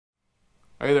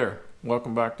Hey there,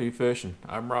 welcome back to eFishin.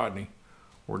 I'm Rodney.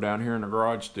 We're down here in the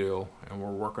garage still, and we're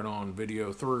working on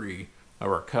video 3 of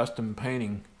our custom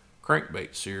painting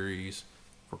crankbait series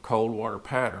for cold water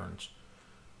patterns.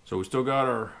 So we still got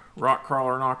our rock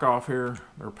crawler knockoff here.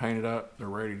 They're painted up, they're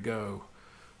ready to go.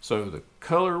 So the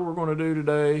color we're going to do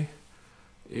today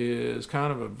is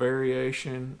kind of a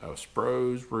variation of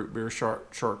Spro's root beer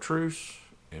chartreuse.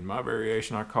 In my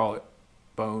variation, I call it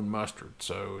bone mustard.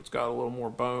 So it's got a little more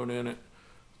bone in it.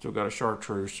 Still got a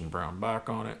chartreuse and brown back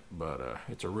on it, but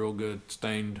it's a real good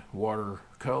stained water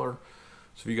color.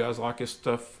 So if you guys like this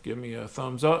stuff, give me a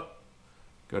thumbs up.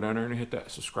 Go down there and hit that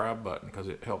subscribe button because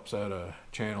it helps that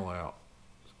channel out,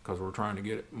 because we're trying to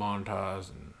get it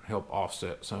monetized and help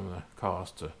offset some of the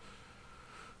costs of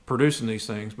producing these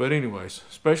things. But anyways,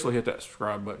 especially hit that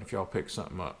subscribe button if y'all pick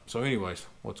something up. So anyways,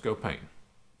 let's go painting.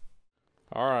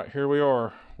 All right, here we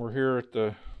are. We're here at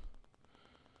the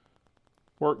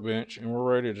workbench and we're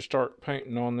ready to start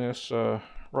painting on this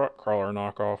rock crawler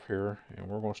knockoff here, and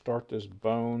we're going to start this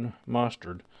bone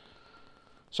mustard.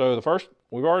 So the first,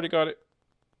 we've already got it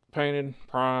painted,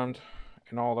 primed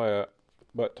and all that,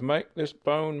 but to make this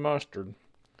bone mustard,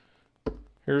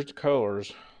 here's the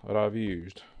colors that I've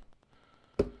used.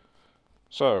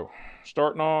 So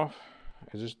starting off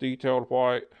is this detailed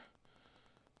white.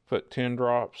 Put 10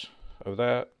 drops of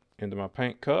that into my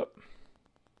paint cup.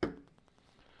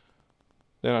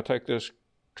 Then I take this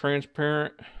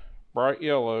transparent bright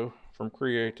yellow from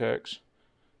Createx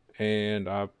and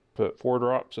I put 4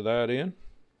 drops of that in.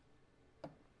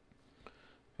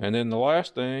 And then the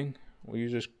last thing, we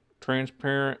use this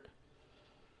transparent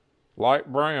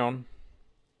light brown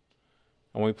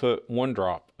and we put 1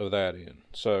 drop of that in.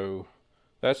 So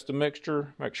that's the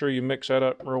mixture. Make sure you mix that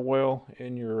up real well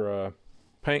in your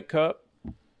paint cup.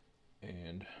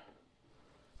 And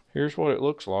here's what it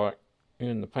looks like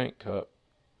in the paint cup.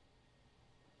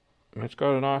 It's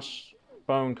got a nice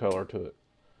bone color to it.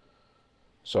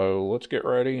 So let's get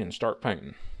ready and start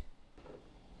painting.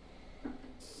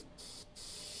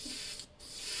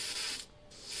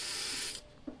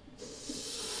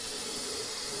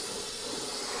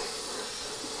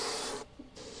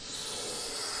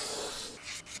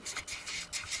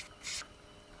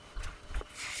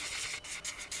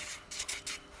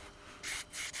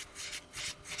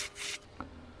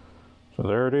 So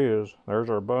there it is. There's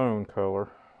our bone color.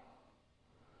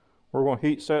 We're going to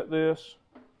heat set this,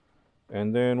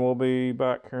 and then we'll be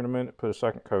back here in a minute, put a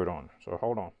second coat on. So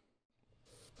hold on.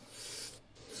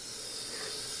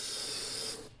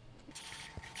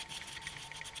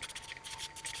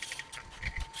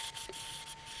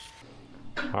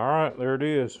 All right, there it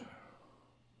is.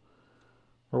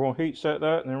 We're going to heat set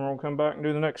that, and then we're going to come back and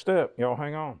do the next step. Y'all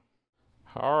hang on.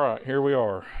 All right, here we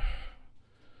are.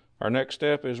 Our next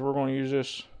step is we're going to use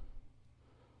this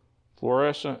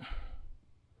fluorescent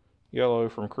yellow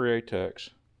from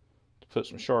Createx to put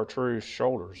some chartreuse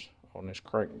shoulders on this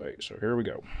crankbait. So here we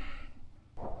go.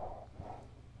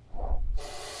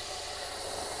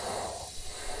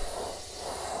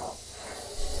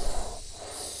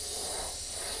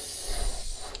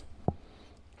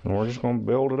 And we're just going to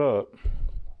build it up.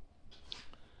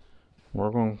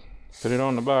 We're going to put it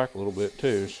on the back a little bit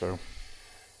too, so.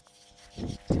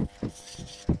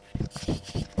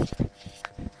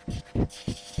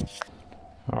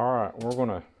 All right, we're going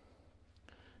to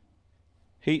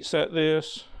heat set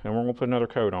this and we're going to put another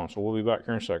coat on. So we'll be back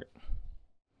here in a second.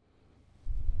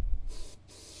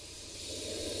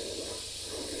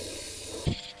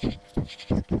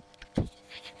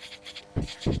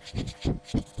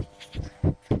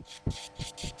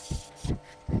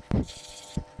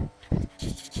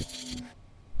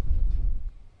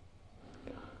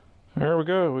 There we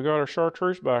go. We got our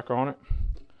chartreuse back on it.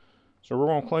 So we're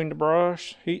going to clean the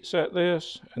brush, heat set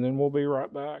this, and then we'll be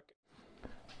right back.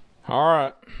 All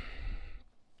right.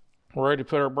 We're ready to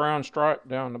put our brown stripe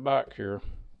down the back here.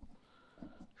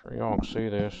 Sure y'all can see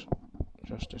this.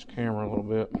 Adjust this camera a little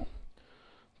bit. But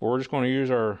we're just going to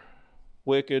use our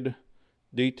Wicked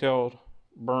detailed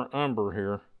burnt umber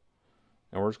here.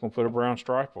 And we're just going to put a brown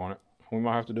stripe on it. We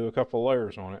might have to do a couple of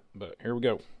layers on it, but here we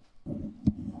go.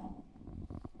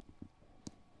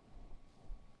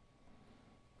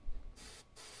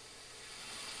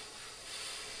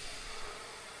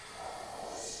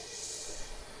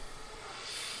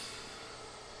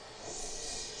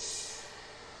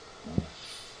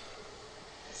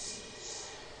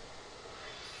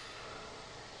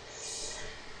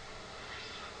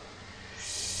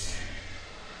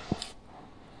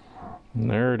 And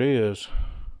there it is.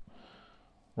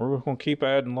 We're going to keep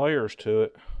adding layers to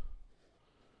it.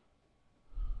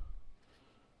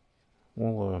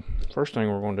 Well, first thing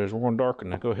we're going to do is we're going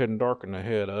to go ahead and darken the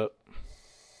head up.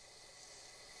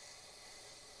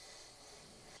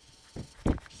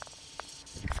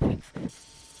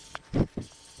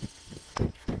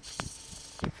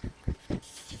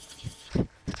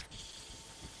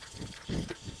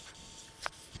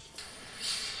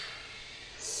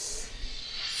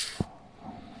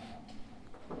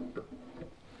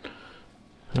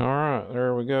 Alright,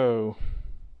 there we go.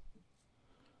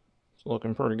 It's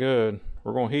looking pretty good.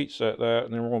 We're going to heat set that,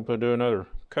 and then we're going to do another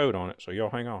coat on it, so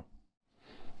y'all hang on.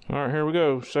 Alright, here we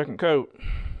go, second coat.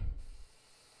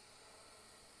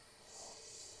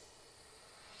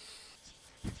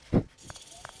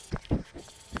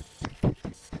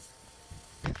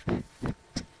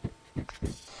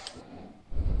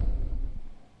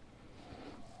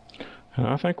 And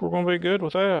I think we're going to be good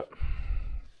with that.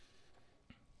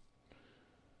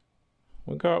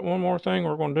 We got one more thing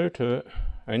we're going to do to it.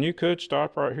 And you could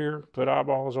stop right here, put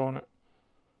eyeballs on it,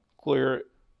 clear it,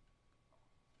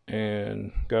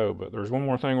 and go. But there's one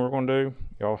more thing we're going to do.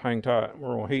 Y'all hang tight.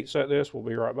 We're going to heat set this. We'll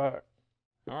be right back.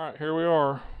 Alright, here we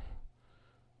are.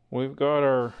 We've got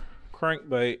our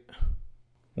crankbait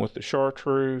with the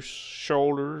chartreuse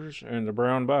shoulders and the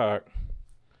brown back.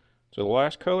 So the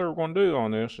last color we're going to do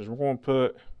on this is we're going to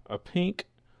put a pink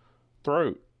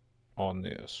throat on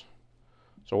this.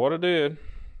 So what I did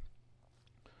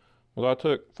was I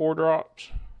took 4 drops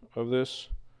of this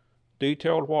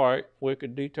detailed white,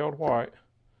 wicked detailed white,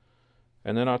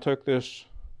 and then I took this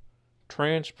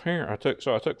transparent, I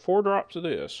took 4 drops of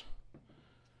this,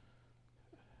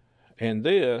 and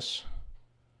this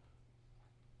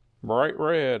bright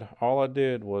red, all I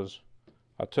did was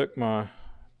I took my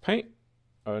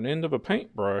an end of a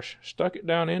paintbrush, stuck it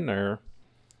down in there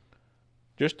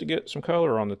just to get some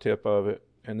color on the tip of it,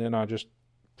 and then I just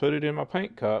put it in my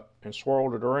paint cup and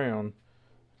swirled it around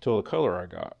until the color I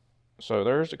got. So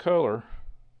there's the color,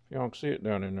 if y'all can see it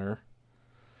down in there.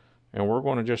 And we're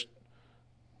going to just,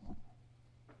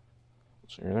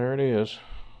 see, there it is.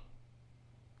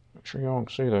 Make sure y'all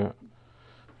can see that.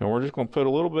 And we're just going to put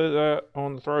a little bit of that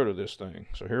on the throat of this thing.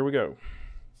 So here we go.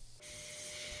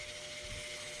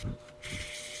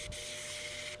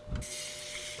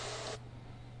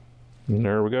 And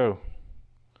there we go.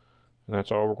 And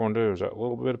that's all we're going to do is that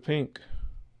little bit of pink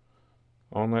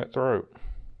on that throat.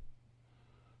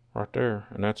 Right there.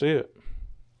 And that's it.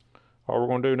 All we're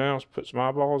going to do now is put some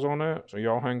eyeballs on that. So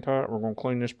y'all hang tight. We're going to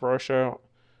clean this brush out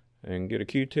and get a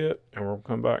Q-tip. And we'll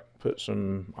come back and put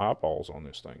some eyeballs on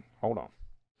this thing. Hold on.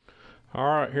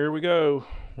 Alright, here we go.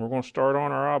 We're going to start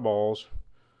on our eyeballs.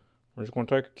 We're just going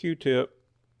to take a Q-tip.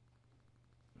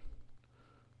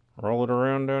 Roll it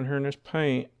around down here in this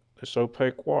paint. This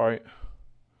opaque white.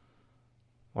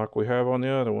 Like we have on the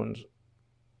other ones.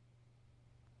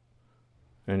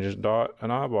 And just dot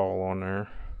an eyeball on there.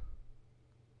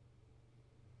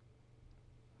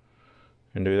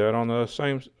 And do that on the other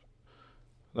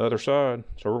side.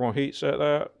 So we're going to heat set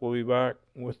that. We'll be back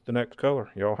with the next color.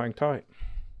 Y'all hang tight.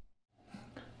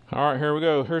 Alright, here we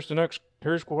go. Here's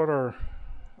what our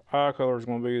eye color is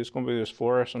going to be. It's going to be this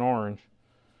fluorescent orange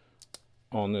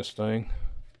on this thing.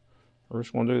 We're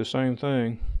just going to do the same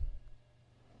thing.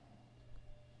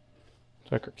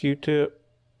 Take our Q-tip,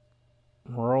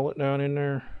 roll it down in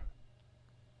there,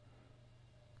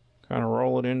 kind of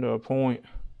roll it into a point.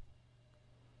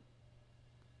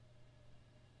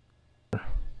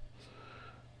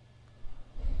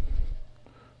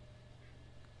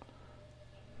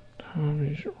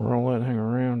 Just roll that thing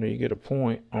around till you get a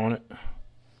point on it.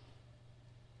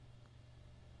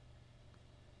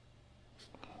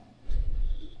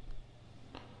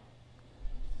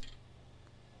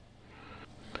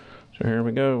 So here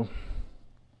we go.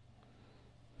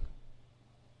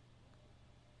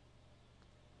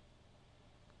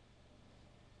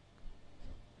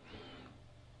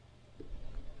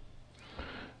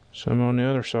 Some on the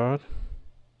other side.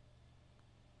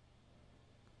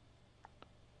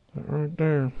 That right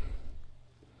there.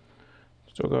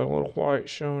 Still got a little white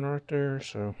showing right there,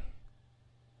 so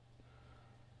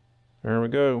there we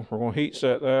go. We're going to heat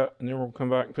set that, and then we'll come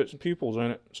back and put some pupils in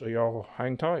it, so y'all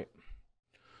hang tight.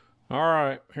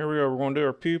 Alright, here we go. We're going to do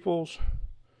our pupils,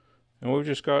 and we've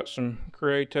just got some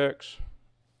Createx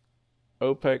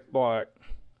opaque black.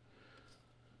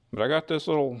 But I got this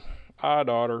little eye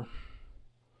dotter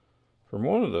from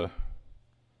one of the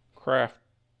craft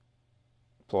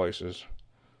places.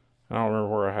 I don't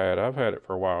remember where I had it. I've had it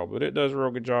for a while, but it does a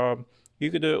real good job.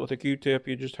 You could do it with a Q-tip.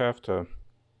 You just have to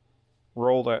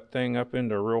roll that thing up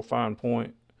into a real fine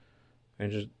point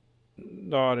and just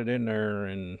dot it in there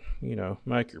and, you know,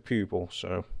 make your pupil.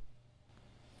 So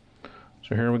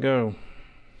here we go.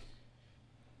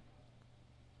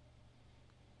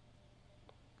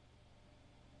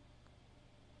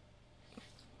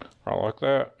 I like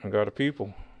that. I got a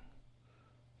pupil.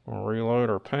 We'll reload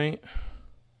our paint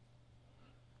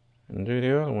and do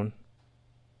the other one.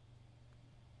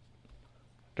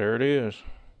 There it is.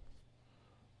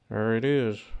 There it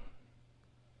is.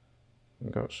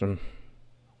 Got some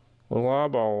little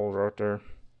eyeballs right there.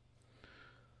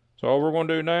 So all we're going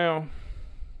to do now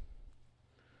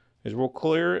is we'll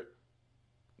clear it,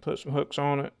 put some hooks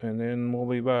on it, and then we'll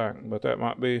be back. But that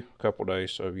might be a couple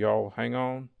days, so y'all hang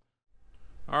on.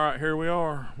 All right, here we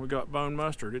are. We got bone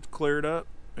mustard. It's cleared up.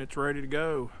 It's ready to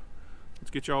go.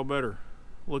 Let's get y'all better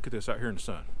look at this out here in the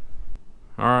sun.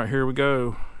 All right, here we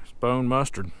go. It's bone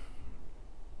mustard.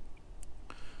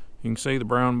 You can see the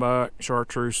brown back,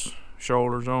 chartreuse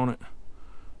shoulders on it,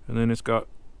 and then it's got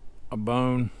a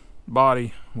bone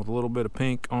body with a little bit of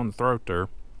pink on the throat there.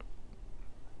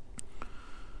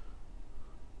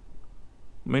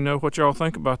 Let me know what y'all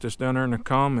think about this down there in the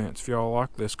comments, if y'all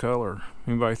like this color.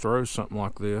 Anybody throws something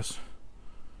like this.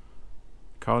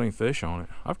 Caught any fish on it?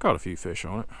 I've caught a few fish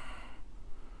on it.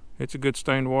 It's a good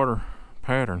stained water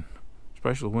pattern,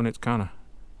 especially when it's kind of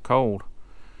cold.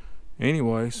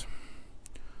 Anyways,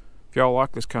 if y'all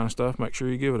like this kind of stuff, make sure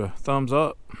you give it a thumbs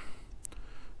up.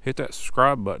 Hit that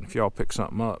subscribe button if y'all pick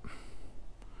something up.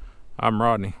 I'm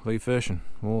Rodney, eFishin.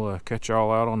 We'll catch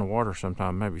y'all out on the water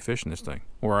sometime, maybe fishing this thing.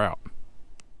 We're out.